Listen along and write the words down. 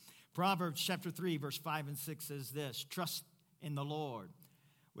Proverbs chapter 3, verse 5 and 6 says this: trust in the Lord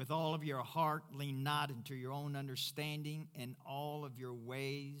with all of your heart, lean not into your own understanding, in all of your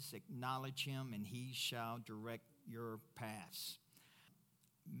ways acknowledge him, and he shall direct your paths.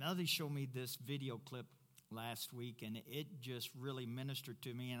 Melody showed me this video clip last week, and it just really ministered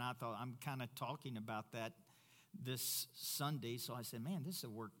to me, and I thought I'm kind of talking about that this Sunday. So I said, man, this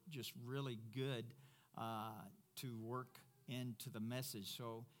will work just really good to work into the message.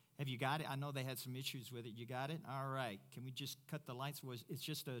 So have you got it? I know they had some issues with it. You got it? All right. Can we just cut the lights? It's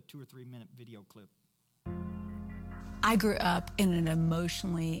just a 2 or 3 minute video clip. I grew up in an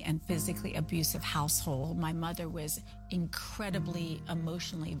emotionally and physically abusive household. My mother was incredibly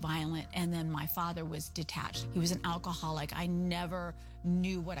emotionally violent, and then my father was detached. He was an alcoholic. I never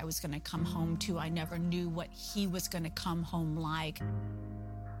knew what I was going to come home to. I never knew what he was going to come home like.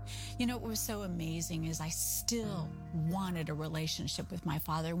 You know, what was so amazing is I still wanted a relationship with my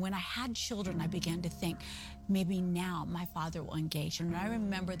father. When I had children, I began to think, maybe now my father will engage. And I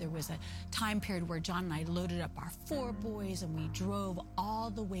remember there was a time period where John and I loaded up our 4 boys and we drove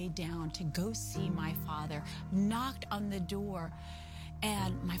all the way down to go see my father, knocked on the door,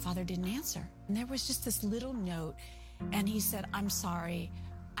 and my father didn't answer. And there was just this little note, and he said, I'm sorry,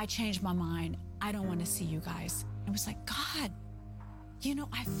 I changed my mind. I don't want to see you guys. It was like, God, you know,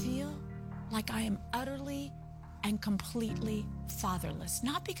 I feel like I am utterly and completely fatherless.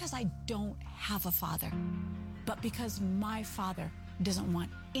 Not because I don't have a father, but because my father doesn't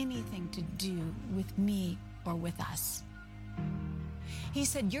want anything to do with me or with us. He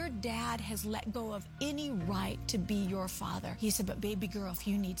said, your dad has let go of any right to be your father. He said, but baby girl, if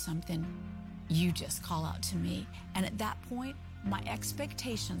you need something, you just call out to me. And at that point, my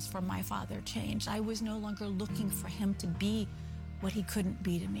expectations for my father changed. I was no longer looking for him to be what he couldn't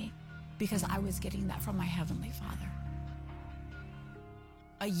be to me, because I was getting that from my Heavenly Father.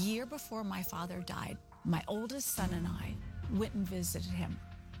 A year before my father died, my oldest son and I went and visited him.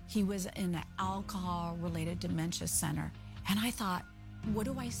 He was in an alcohol-related dementia center. And I thought, what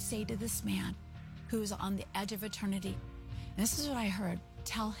do I say to this man who's on the edge of eternity? And this is what I heard: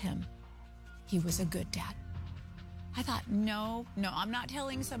 tell him he was a good dad. I thought, no, I'm not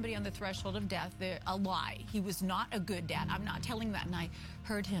telling somebody on the threshold of death a lie. He was not a good dad. I'm not telling that. And I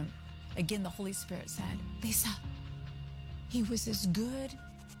heard him. Again, the Holy Spirit said, Lisa, he was as good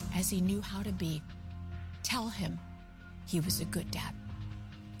as he knew how to be. Tell him he was a good dad.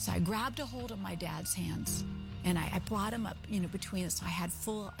 So I grabbed a hold of my dad's hands, and I brought him up, between us, so I had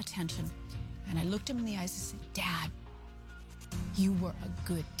full attention. And I looked him in the eyes and said, Dad, you were a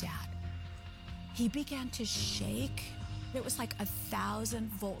good dad. He began to shake. It was like 1,000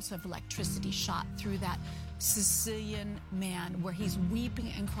 volts of electricity shot through that Sicilian man, where he's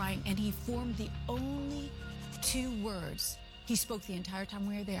weeping and crying, and he formed the only 2 words he spoke the entire time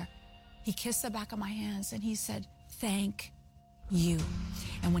we were there. He kissed the back of my hands and he said, thank you.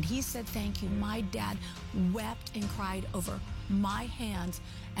 And when he said thank you, my dad wept and cried over my hands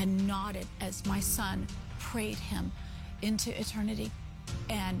and nodded as my son prayed him into eternity.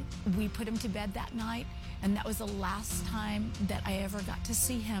 And we put him to bed that night, and that was the last time that I ever got to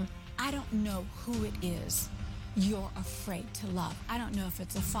see him. I don't know who it is you're afraid to love. I don't know if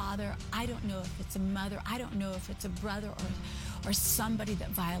it's a father. I don't know if it's a mother. I don't know if it's a brother or somebody that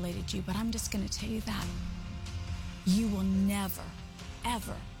violated you, but I'm just going to tell you that you will never,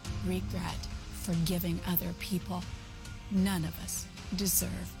 ever regret forgiving other people. None of us deserve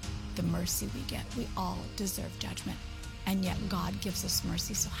the mercy we get. We all deserve judgment. And yet God gives us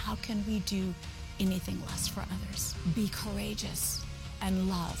mercy. So how can we do anything less for others? Be courageous and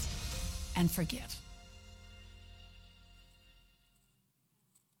love and forgive.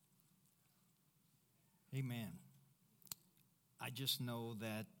 Amen. I just know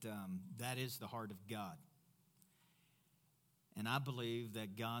that that is the heart of God. And I believe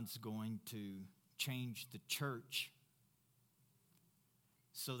that God's going to change the church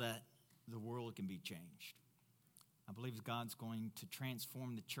so that the world can be changed. I believe God's going to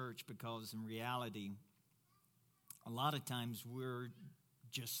transform the church, because in reality, a lot of times we're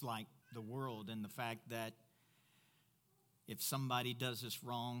just like the world, in the fact that if somebody does us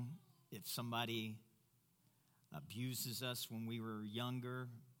wrong, if somebody abuses us when we were younger,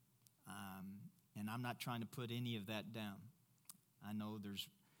 and I'm not trying to put any of that down. I know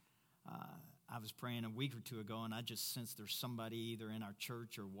I was praying a week or 2 ago, and I just sensed there's somebody either in our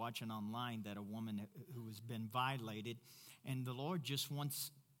church or watching online, that a woman who has been violated, and the Lord just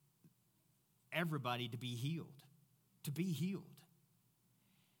wants everybody to be healed,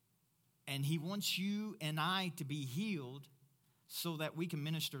 And he wants you and I to be healed so that we can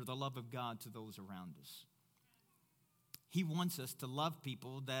minister the love of God to those around us. He wants us to love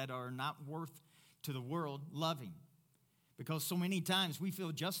people that are not worth to the world loving. Because so many times we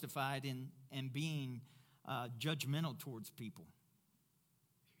feel justified in being judgmental towards people.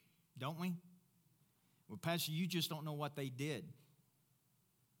 Don't we? Well, Pastor, you just don't know what they did.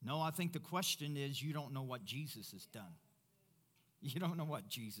 No, I think the question is you don't know what Jesus has done. You don't know what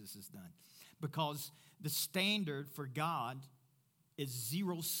Jesus has done. Because the standard for God is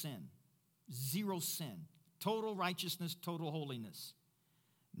zero sin. Zero sin. Total righteousness, total holiness.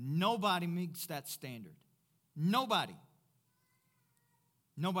 Nobody meets that standard. Nobody.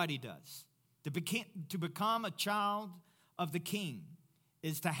 Nobody does. To become a child of the King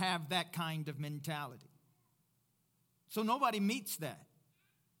is to have that kind of mentality. So nobody meets that.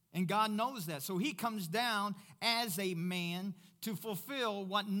 And God knows that. So he comes down as a man to fulfill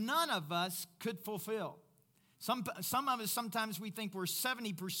what none of us could fulfill. Some of us, sometimes we think we're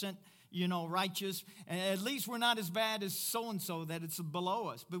 70%, righteous. At least we're not as bad as so-and-so that it's below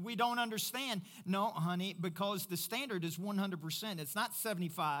us. But we don't understand. No, honey, because the standard is 100%. It's not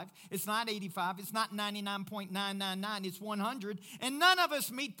 75. It's not 85. It's not 99.999. It's 100. And none of us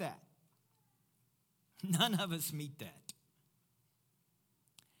meet that. None of us meet that.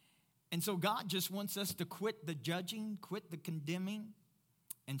 And so God just wants us to quit the judging, quit the condemning,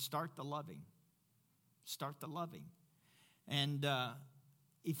 and start the loving. Start the loving. And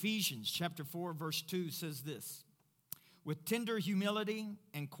Ephesians chapter 4, verse 2 says this: with tender humility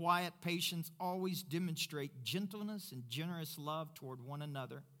and quiet patience, always demonstrate gentleness and generous love toward one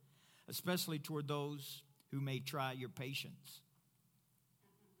another, especially toward those who may try your patience.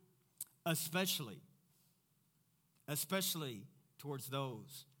 Especially towards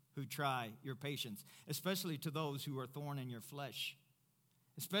those who try your patience, especially to those who are thorn in your flesh,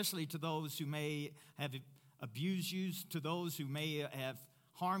 especially to those who may have abused you, to those who may have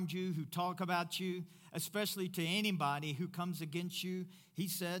harmed you, who talk about you, especially to anybody who comes against you. He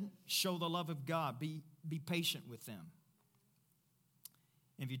said, show the love of God. Be patient with them.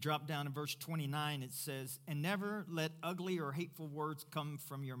 If you drop down to verse 29, it says, and never let ugly or hateful words come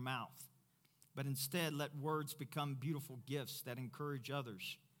from your mouth, but instead let words become beautiful gifts that encourage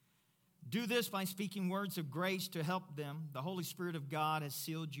others. Do this by speaking words of grace to help them. The Holy Spirit of God has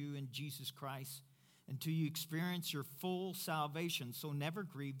sealed you in Jesus Christ until you experience your full salvation. So never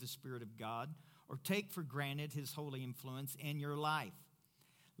grieve the Spirit of God or take for granted his holy influence in your life.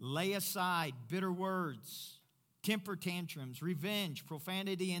 Lay aside bitter words, temper tantrums, revenge,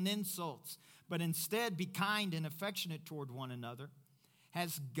 profanity, and insults, but instead be kind and affectionate toward one another.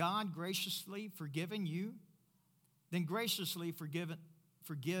 Has God graciously forgiven you? Then graciously forgive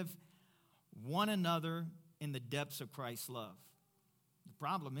one another in the depths of Christ's love. The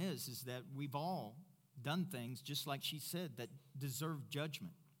problem is that we've all done things, just like she said, that deserve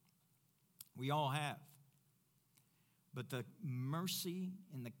judgment. We all have. But the mercy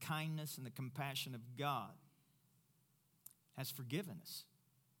and the kindness and the compassion of God has forgiven us.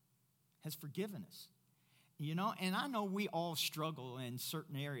 Has forgiven us. And I know we all struggle in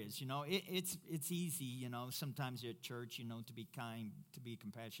certain areas. It's easy, sometimes at church, to be kind, to be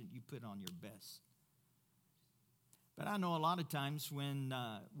compassionate. You put on your best. But I know a lot of times when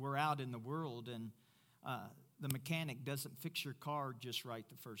we're out in the world and the mechanic doesn't fix your car just right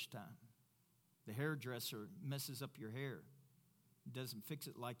the first time. The hairdresser messes up your hair, doesn't fix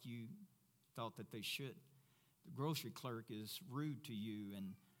it like you thought that they should. The grocery clerk is rude to you,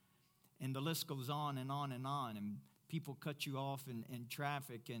 and the list goes on and on and on, and people cut you off in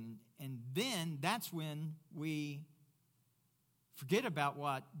traffic, and then that's when we forget about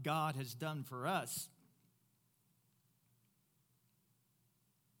what God has done for us.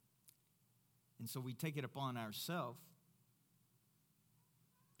 And so we take it upon ourselves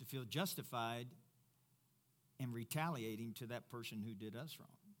to feel justified in retaliating to that person who did us wrong.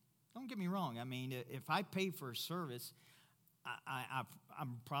 Don't get me wrong. I mean, if I pay for a service,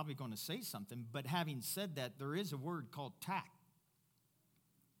 I'm probably going to say something. But having said that, there is a word called tact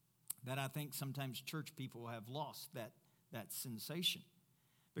that I think sometimes church people have lost that sensation.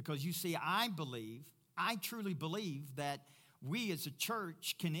 Because you see, I truly believe that we as a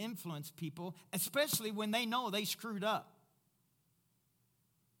church can influence people, especially when they know they screwed up.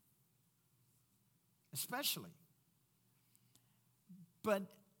 Especially. But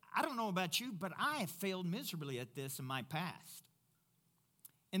I don't know about you, but I have failed miserably at this in my past.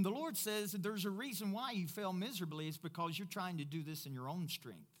 And the Lord says that there's a reason why you fail miserably. It's because you're trying to do this in your own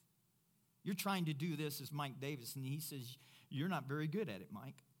strength. You're trying to do this as Mike Davis, and he says, you're not very good at it,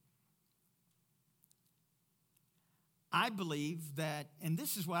 Mike. I believe that, and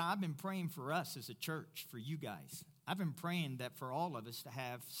this is why I've been praying for us as a church, for you guys. I've been praying that for all of us to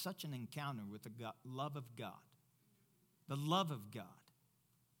have such an encounter with the love of God. the love of God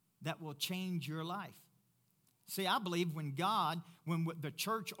that will change your life. See, I believe when the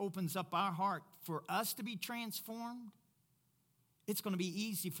church opens up our heart for us to be transformed, it's going to be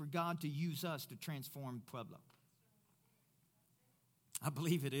easy for God to use us to transform Pueblo. I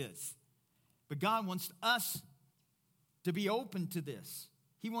believe it is. But God wants us to be open to this.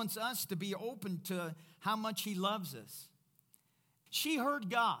 He wants us to be open to how much He loves us. She heard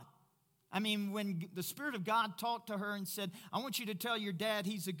God. I mean, when the Spirit of God talked to her and said, I want you to tell your dad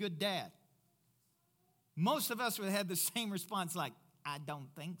he's a good dad. Most of us would have had the same response like, I don't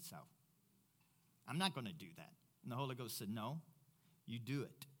think so. I'm not going to do that. And the Holy Ghost said, no, you do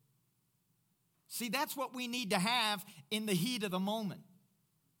it. See, that's what we need to have in the heat of the moment.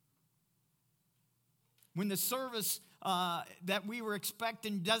 When the service that we were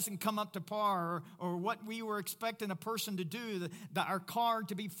expecting doesn't come up to par, or what we were expecting a person to do, our car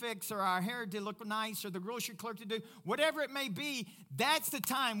to be fixed, or our hair to look nice, or the grocery clerk to do, whatever it may be, that's the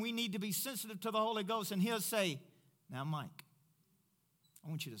time we need to be sensitive to the Holy Ghost. And He'll say, now, Mike, I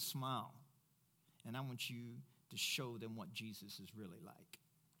want you to smile, and I want you to show them what Jesus is really like.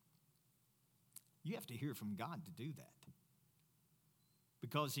 You have to hear from God to do that.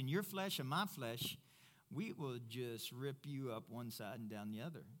 Because in your flesh and my flesh, we will just rip you up one side and down the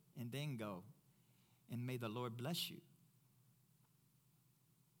other, and then go, and may the Lord bless you.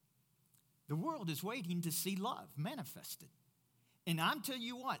 The world is waiting to see love manifested. And I'm telling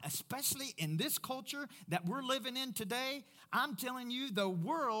you what, especially in this culture that we're living in today, I'm telling you the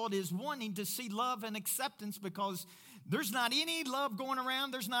world is wanting to see love and acceptance, because there's not any love going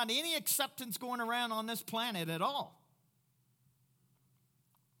around, there's not any acceptance going around on this planet at all.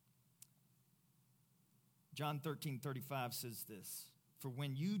 John 13:35 says this, for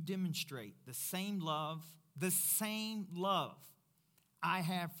when you demonstrate the same love I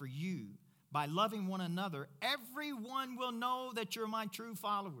have for you by loving one another, everyone will know that you're my true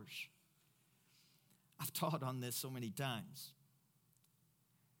followers. I've taught on this so many times.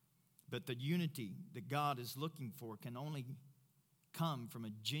 But the unity that God is looking for can only come from a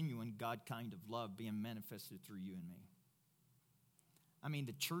genuine God kind of love being manifested through you and me. I mean,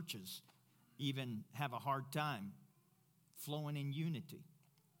 the churches even have a hard time flowing in unity.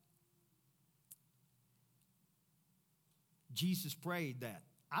 Jesus prayed that.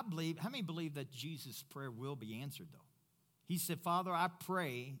 I believe, how many believe that Jesus' prayer will be answered, though? He said, Father, I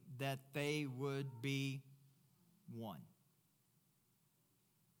pray that they would be one.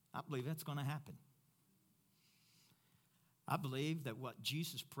 I believe that's going to happen. I believe that what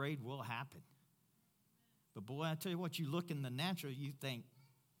Jesus prayed will happen. But boy, I tell you what, you look in the natural, you think,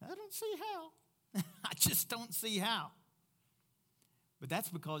 I don't see how. I just don't see how. But that's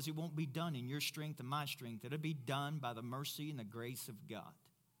because it won't be done in your strength and my strength. It'll be done by the mercy and the grace of God.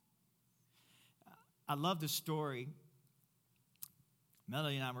 I love the story.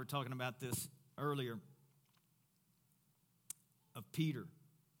 Melody and I were talking about this earlier, of Peter.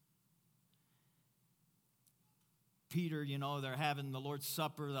 Peter, you know, they're having the Lord's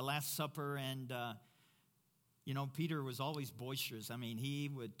Supper, the Last Supper, and you know, Peter was always boisterous. I mean, he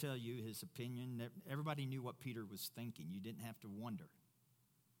would tell you his opinion. Everybody knew what Peter was thinking. You didn't have to wonder.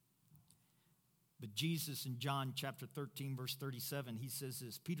 But Jesus in John chapter 13, verse 37, he says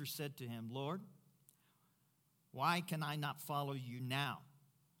this, Peter said to him, Lord, why can I not follow you now?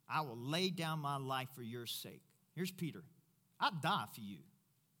 I will lay down my life for your sake. Here's Peter. I'll die for you.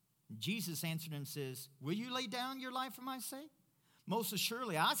 And Jesus answered him and says, will you lay down your life for my sake? Most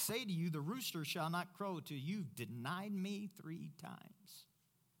assuredly, I say to you, the rooster shall not crow till you've denied me 3 times.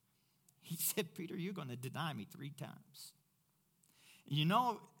 He said, Peter, you're going to deny me 3 times. You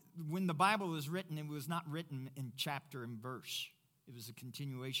know, when the Bible was written, it was not written in chapter and verse. It was a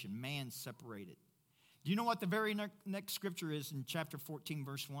continuation, man separated. Do you know what the very next scripture is in chapter 14,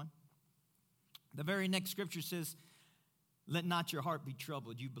 verse 1? The very next scripture says, let not your heart be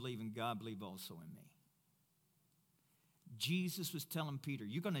troubled. You believe in God, believe also in me. Jesus was telling Peter,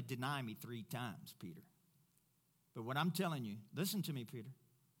 you're going to deny me 3 times, Peter. But what I'm telling you, listen to me, Peter.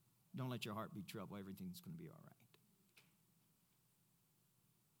 Don't let your heart be troubled. Everything's going to be all right.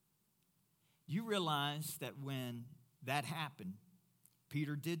 You realize that when that happened,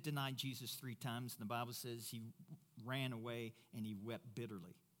 Peter did deny Jesus 3 times. And the Bible says he ran away and he wept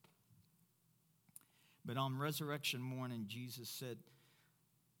bitterly. But on resurrection morning, Jesus said,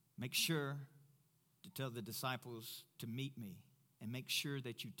 make sure to tell the disciples to meet me, and make sure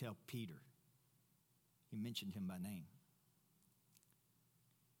that you tell Peter. He mentioned him by name.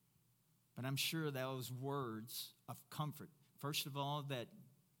 But I'm sure those words of comfort, first of all, that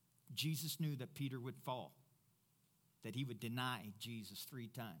Jesus knew that Peter would fall, that he would deny Jesus 3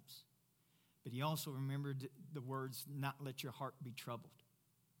 times. But he also remembered the words, not let your heart be troubled.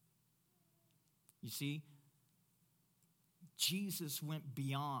 You see, Jesus went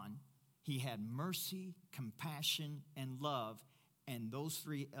beyond. He had mercy, compassion, and love. And those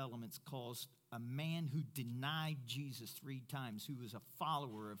three elements caused a man who denied Jesus 3 times, who was a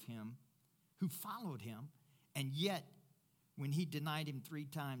follower of him, who followed him. And yet, when he denied him 3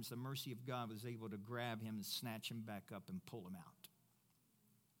 times, the mercy of God was able to grab him and snatch him back up and pull him out.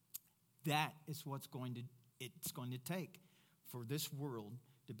 That is what's going to take for this world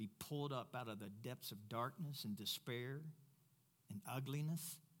to be pulled up out of the depths of darkness and despair and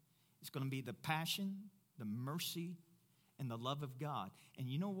ugliness. It's going to be the passion, the mercy, and the love of God. And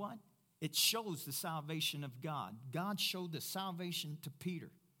you know what? It shows the salvation of God. God showed the salvation to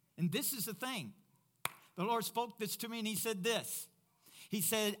Peter. And this is the thing. The Lord spoke this to me, and he said this. He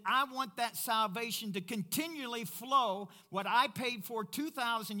said, I want that salvation to continually flow. What I paid for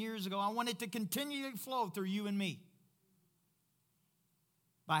 2,000 years ago, I want it to continually flow through you and me.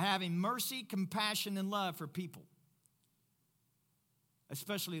 By having mercy, compassion, and love for people.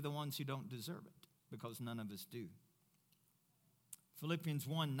 Especially the ones who don't deserve it, because none of us do. Philippians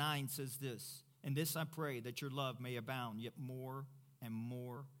 1:9 says this, and this I pray, that your love may abound yet more and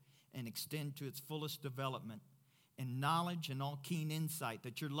more, and extend to its fullest development in knowledge and all keen insight,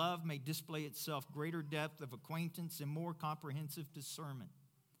 that your love may display itself greater depth of acquaintance and more comprehensive discernment,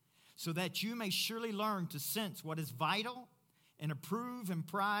 so that you may surely learn to sense what is vital and approve and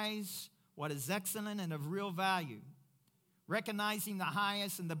prize what is excellent and of real value, recognizing the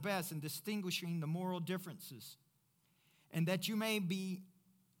highest and the best and distinguishing the moral differences, and that you may be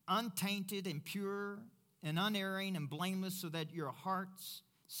untainted and pure and unerring and blameless, so that your hearts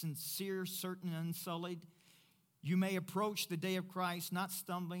sincere, certain, and unsullied, you may approach the day of Christ, not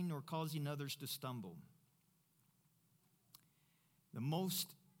stumbling nor causing others to stumble. The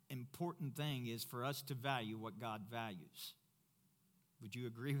most important thing is for us to value what God values. Would you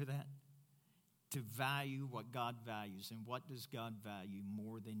agree with that? To value what God values. And what does God value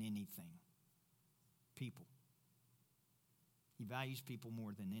more than anything? People. He values people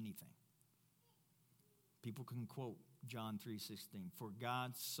more than anything. People can quote John 3:16, for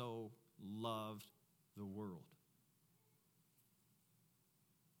God so loved the world.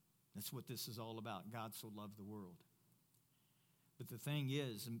 That's what this is all about. God so loved the world. But the thing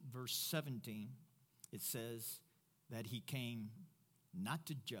is, in verse 17, it says that he came not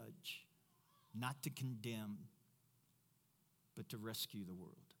to judge, not to condemn, but to rescue the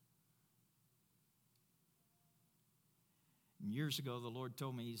world. And years ago, the Lord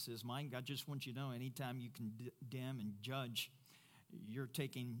told me, he says, Mike, I just want you to know, anytime you condemn and judge, you're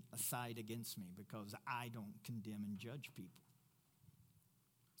taking a side against me, because I don't condemn and judge people.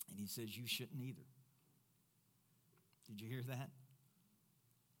 And he says, you shouldn't either. Did you hear that?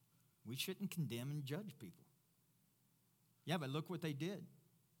 We shouldn't condemn and judge people. Yeah, but look what they did.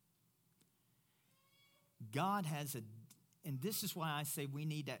 God has and this is why I say we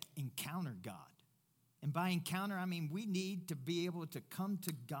need to encounter God. And by encounter, I mean we need to be able to come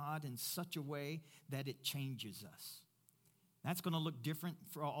to God in such a way that it changes us. That's going to look different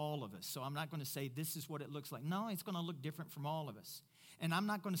for all of us. So I'm not going to say this is what it looks like. No, it's going to look different from all of us. And I'm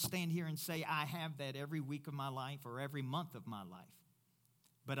not going to stand here and say I have that every week of my life or every month of my life.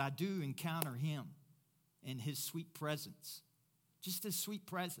 But I do encounter him in his sweet presence. Just his sweet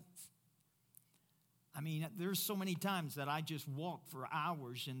presence. I mean, there's so many times that I just walk for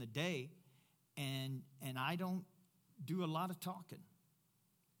hours in the day and I don't do a lot of talking.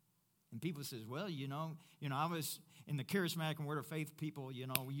 And people says, well, you know, I was in the charismatic and word of faith people,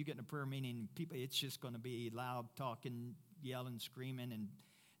 when you get in a prayer meeting, people, it's just going to be loud talking, yelling, screaming, and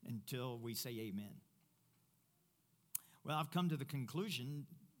until we say amen. Well, I've come to the conclusion,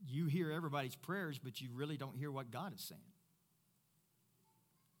 you hear everybody's prayers, but you really don't hear what God is saying.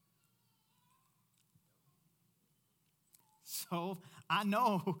 So I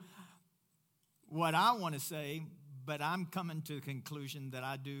know what I want to say, but I'm coming to the conclusion that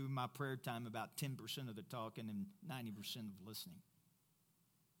I do my prayer time about 10% of the talking and 90% of listening.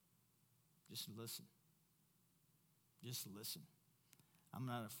 Just listen. Just listen. I'm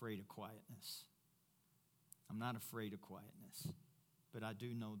not afraid of quietness. I'm not afraid of quietness. But I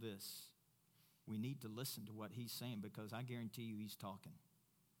do know this. We need to listen to what he's saying, because I guarantee you he's talking.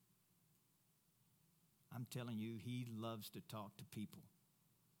 I'm telling you, he loves to talk to people.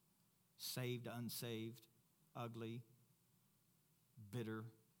 Saved, unsaved, ugly, bitter.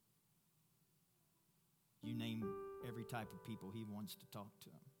 You name every type of people, he wants to talk to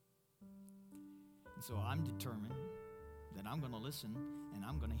them. And so I'm determined that I'm going to listen and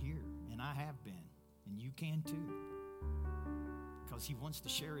I'm going to hear. And I have been. And you can too. because he wants to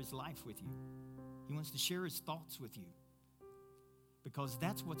share his life with you. He wants to share his thoughts with you, because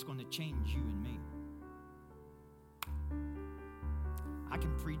that's what's going to change you and me. I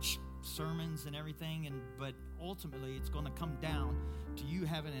can preach sermons and everything, but ultimately it's going to come down to you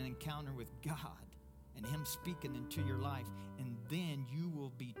having an encounter with God and him speaking into your life, and then you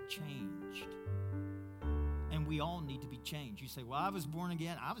will be changed. And we all need to be changed. You say, well, I was born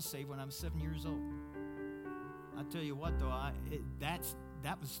again. I was saved when I was 7 years old. I tell you what, though,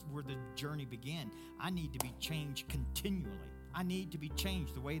 that was where the journey began. I need to be changed continually. I need to be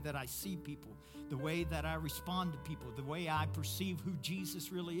changed, the way that I see people, the way that I respond to people, the way I perceive who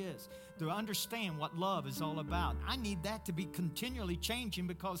Jesus really is, to understand what love is all about. I need that to be continually changing,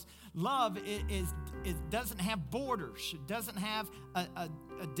 because love doesn't have borders. It doesn't have a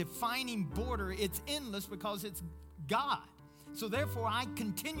defining border. It's endless because it's God. So therefore, I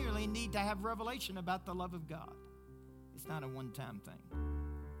continually need to have revelation about the love of God. It's not a one-time thing.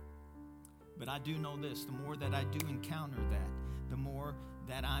 But I do know this: the more that I do encounter that, the more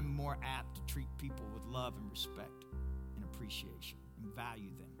that I'm more apt to treat people with love and respect and appreciation and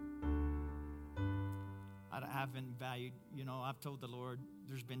value them. I haven't valued, I've told the Lord,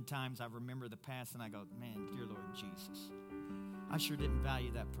 there's been times I remember the past and I go, man, dear Lord Jesus, I sure didn't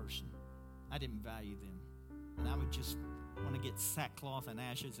value that person. I didn't value them. And I would just want to get sackcloth and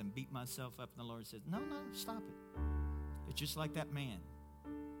ashes and beat myself up. And the Lord says, no, stop it. It's just like that man.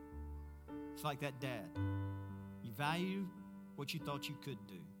 It's like that dad. You value what you thought you could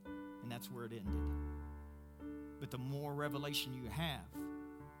do, and that's where it ended. But the more revelation you have,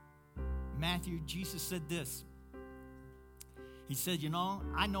 Matthew, Jesus said this. He said,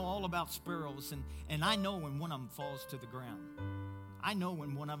 I know all about sparrows, and I know when one of them falls to the ground. I know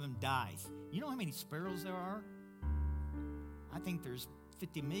when one of them dies. You know how many sparrows there are? I think there's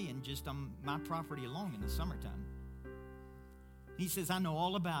 50 million just on my property alone in the summertime. He says, I know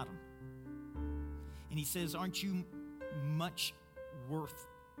all about them. And he says, aren't you much worth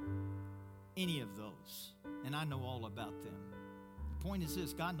any of those? And I know all about them. The point is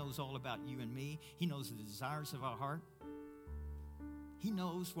this: God knows all about you and me. He knows the desires of our heart. He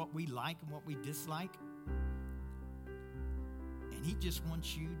knows what we like and what we dislike. And he just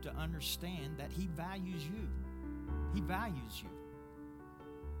wants you to understand that he values you. He values you.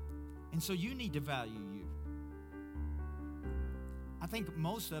 And so you need to value you. I think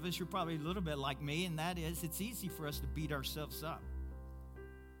most of us, you're probably a little bit like me, and that is, it's easy for us to beat ourselves up.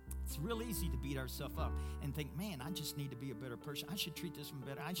 It's real easy to beat ourselves up and think, man, I just need to be a better person. I should treat this one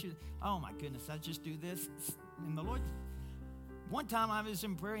better. Oh my goodness, I just do this. And the Lord, one time I was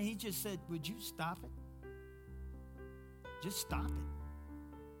in prayer, and he just said, would you stop it? Just stop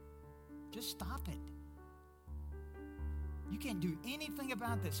it. Just stop it. You can't do anything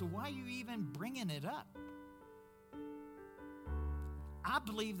about this, so why are you even bringing it up? I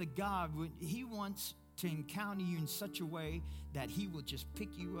believe that God, he wants to encounter you in such a way that he will just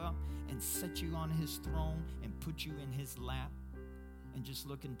pick you up and set you on his throne and put you in his lap and just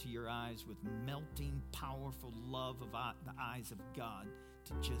look into your eyes with melting, powerful love of the eyes of God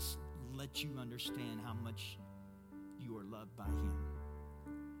to just let you understand how much you are loved by him,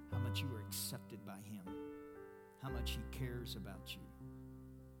 how much you are accepted by him, how much he cares about you.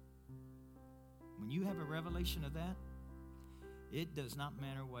 When you have a revelation of that, it does not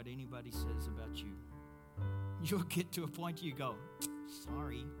matter what anybody says about you. You'll get to a point you go,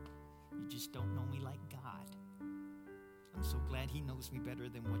 sorry, you just don't know me like God. I'm so glad he knows me better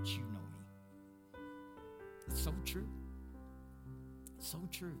than what you know me. It's so true. It's so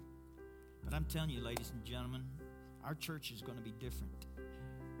true. But I'm telling you, ladies and gentlemen, our church is going to be different,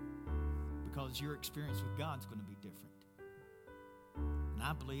 because your experience with God's going to be different. And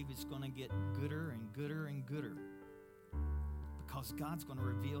I believe it's going to get gooder and gooder and gooder, because God's going to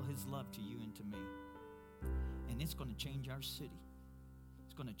reveal his love to you and to me. And it's going to change our city.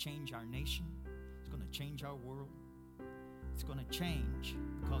 It's going to change our nation. It's going to change our world. It's going to change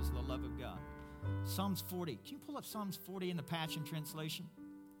because of the love of God. Psalms 40. Can you pull up Psalms 40 in the Passion Translation?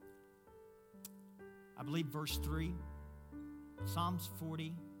 I believe verse 3. Psalms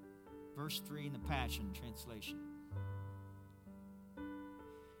 40, verse 3 in the Passion Translation.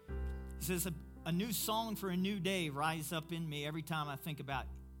 It says, a new song for a new day rise up in me every time I think about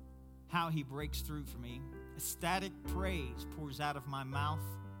how he breaks through for me. Ecstatic praise pours out of my mouth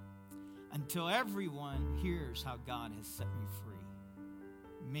until everyone hears how God has set me free.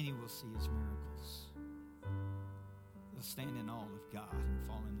 Many will see his miracles. They'll stand in awe of God and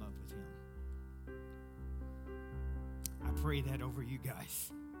fall in love with him. I pray that over you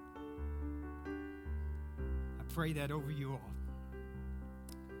guys. I pray that over you all.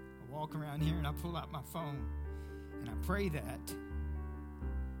 I walk around here and I pull out my phone and I pray that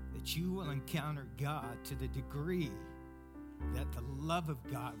that you will encounter God to the degree that the love of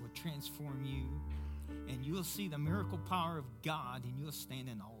God will transform you, and you'll see the miracle power of God, and you'll stand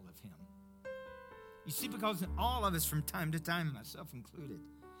in awe of him. You see, because all of us from time to time, myself included,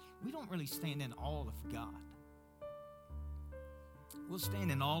 we don't really stand in awe of God. We'll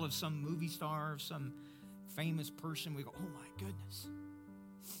stand in awe of some movie star, some famous person. We go, oh my goodness.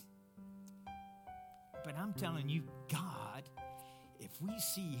 But I'm telling you, God, if we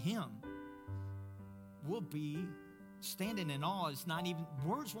see him, we'll be standing in awe. It's not even,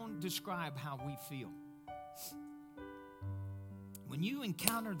 words won't describe how we feel. When you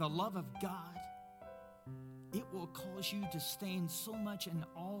encounter the love of God, it will cause you to stand so much in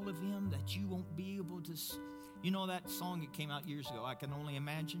awe of him that you won't be able to. You know that song that came out years ago, I Can Only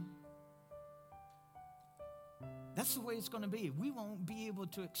Imagine? That's the way it's going to be. We won't be able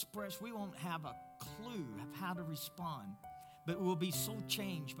to express, we won't have a clue of how to respond, but we'll be so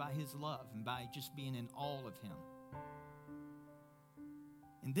changed by his love and by just being in awe of him.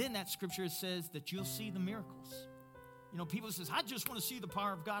 And then that scripture says that you'll see the miracles. You know, people say, I just want to see the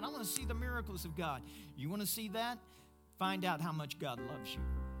power of God. I want to see the miracles of God. You want to see that? Find out how much God loves you.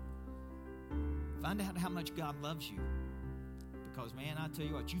 Find out how much God loves you. Because, man, I tell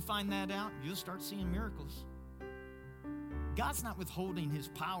you what, you find that out, you'll start seeing miracles. God's not withholding his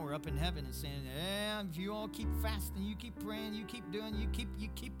power up in heaven and saying, if you all keep fasting, you keep praying, you keep doing, you keep,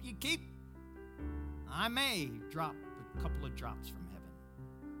 I may drop a couple of drops from heaven.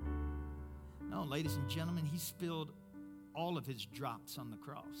 No, ladies and gentlemen, he spilled all of his drops on the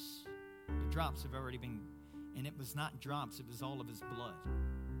cross. The drops have already been, and it was not drops, it was all of his blood.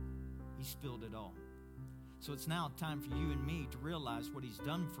 He spilled it all. So it's now time for you and me to realize what he's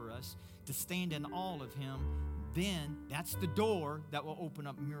done for us, to stand in awe of him. Then that's the door that will open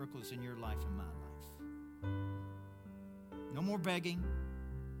up miracles in your life and my life. No more begging.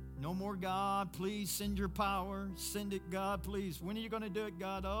 No more, God, please send your power. Send it, God, please. When are you going to do it,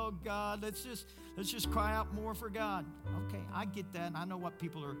 God? Oh, God, let's just cry out more for God. Okay, I get that. I know what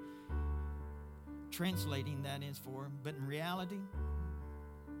people are translating that is for. But in reality,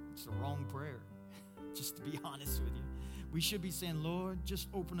 it's the wrong prayer, just to be honest with you. We should be saying, Lord, just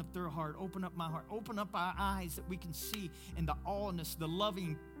open up their heart, open up my heart, open up our eyes that we can see in the awness, the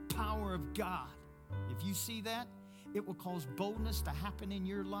loving power of God. If you see that, it will cause boldness to happen in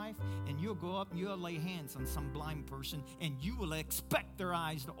your life, and you'll go up and you'll lay hands on some blind person, and you will expect their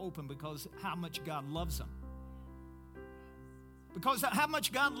eyes to open because how much God loves them. Because how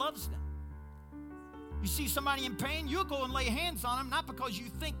much God loves them. You see somebody in pain, you'll go and lay hands on them, not because you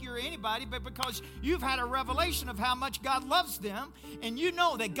think you're anybody, but because you've had a revelation of how much God loves them, and you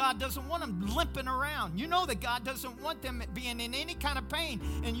know that God doesn't want them limping around. You know that God doesn't want them being in any kind of pain,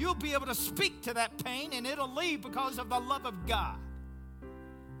 and you'll be able to speak to that pain, and it'll leave because of the love of God.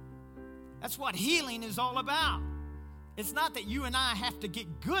 That's what healing is all about. It's not that you and I have to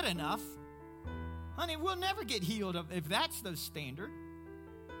get good enough. Honey, we'll never get healed if that's the standard.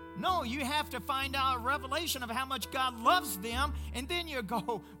 No, you have to find out a revelation of how much God loves them, and then you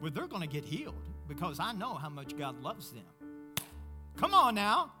go, well, they're going to get healed because I know how much God loves them. Come on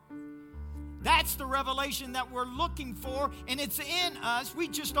now. That's the revelation that we're looking for, and it's in us. We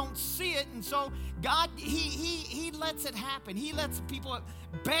just don't see it, and so God, He lets it happen. He lets people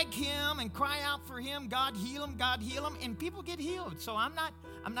beg Him and cry out for Him. God heal them, and people get healed. So I'm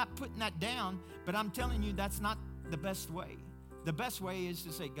not putting that down, but I'm telling you that's not the best way. The best way is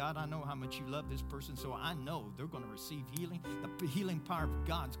to say, God, I know how much you love this person, so I know they're going to receive healing. The healing power of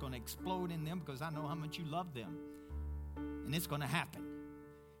God's going to explode in them because I know how much you love them. And it's going to happen.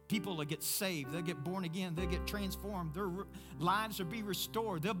 People will get saved. They'll get born again. They'll get transformed. Their lives will be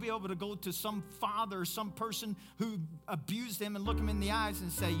restored. They'll be able to go to some father or some person who abused them and look them in the eyes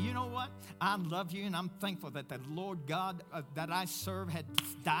and say, you know what? I love you, and I'm thankful that the Lord God that I serve had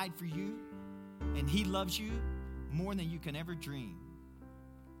died for you, and He loves you more than you can ever dream.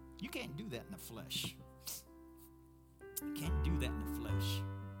 You can't do that in the flesh. You can't do that in the flesh.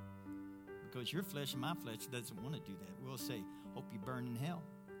 Because your flesh and my flesh doesn't want to do that. We'll say, hope you burn in hell.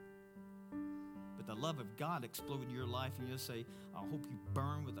 But the love of God explode in your life, and you'll say, I hope you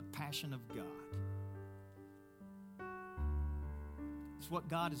burn with the passion of God. It's what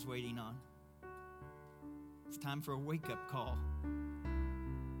God is waiting on. It's time for a wake-up call.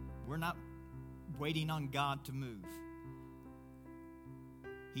 We're not waiting on God to move.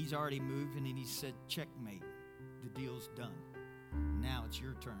 He's already moved, and He said, checkmate. The deal's done. Now it's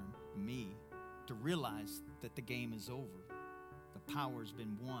your turn, me, to realize that the game is over. The power's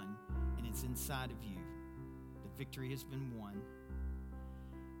been won, and it's inside of you. The victory has been won,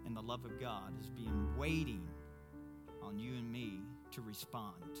 and the love of God is being waiting on you and me to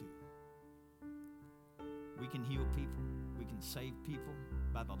respond to. We can heal people. We can save people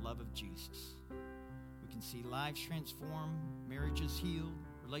by the love of Jesus. We can see lives transformed, marriages healed,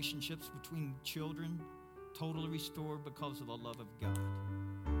 relationships between children totally restored because of the love of God.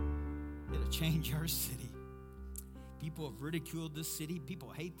 It'll change our city. People have ridiculed this city. People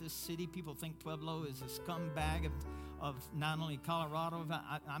hate this city. People think Pueblo is a scumbag of not only Colorado.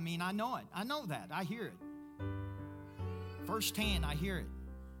 I mean, I know it. I know that. I hear it. Firsthand, I hear it.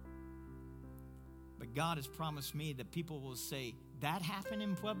 But God has promised me that people will say, that happened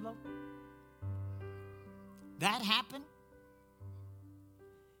in Pueblo? That happened?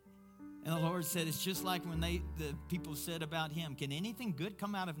 And the Lord said, it's just like when the people said about him, can anything good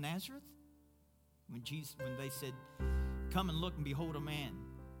come out of Nazareth? When they said, come and look and behold a man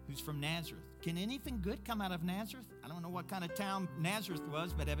who's from Nazareth. Can anything good come out of Nazareth? I don't know what kind of town Nazareth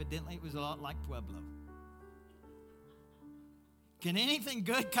was, but evidently it was a lot like Pueblo. Can anything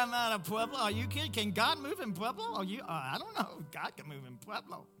good come out of Pueblo? Are you kidding? Can God move in Pueblo? I don't know. God can move in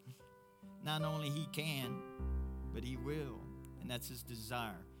Pueblo. Not only he can, but he will. And that's his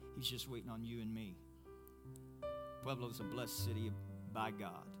desire. He's just waiting on you and me. Pueblo's a blessed city by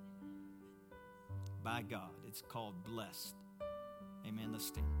God. By God. It's called blessed. Amen. Let's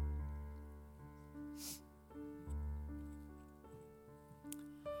stand.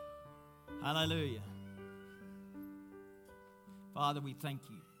 Hallelujah. Father, we thank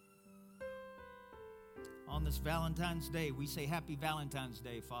you. On this Valentine's Day, we say happy Valentine's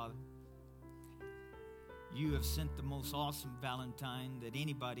Day, Father. You have sent the most awesome Valentine that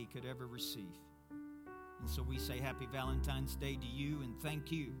anybody could ever receive. And so we say happy Valentine's Day to you and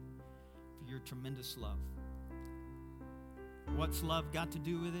thank you for your tremendous love. What's love got to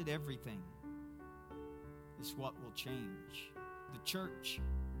do with it? Everything. It's what will change the church.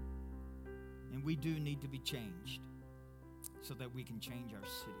 And we do need to be changed so that we can change our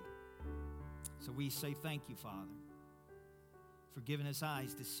city. So we say thank you, Father, for giving us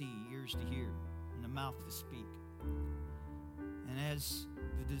eyes to see, ears to hear, and a mouth to speak. And as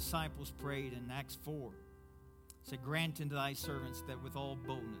the disciples prayed in Acts 4, said, grant unto thy servants that with all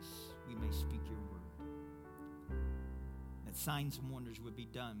boldness we may speak your word. That signs and wonders would be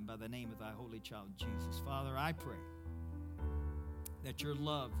done by the name of thy holy child, Jesus. Father, I pray that your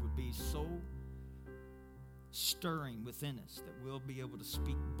love would be so stirring within us that we'll be able to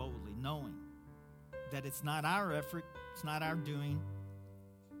speak boldly, knowing that it's not our effort, it's not our doing,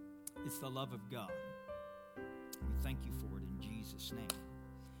 it's the love of God. We thank you for it in Jesus' name.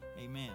 Amen.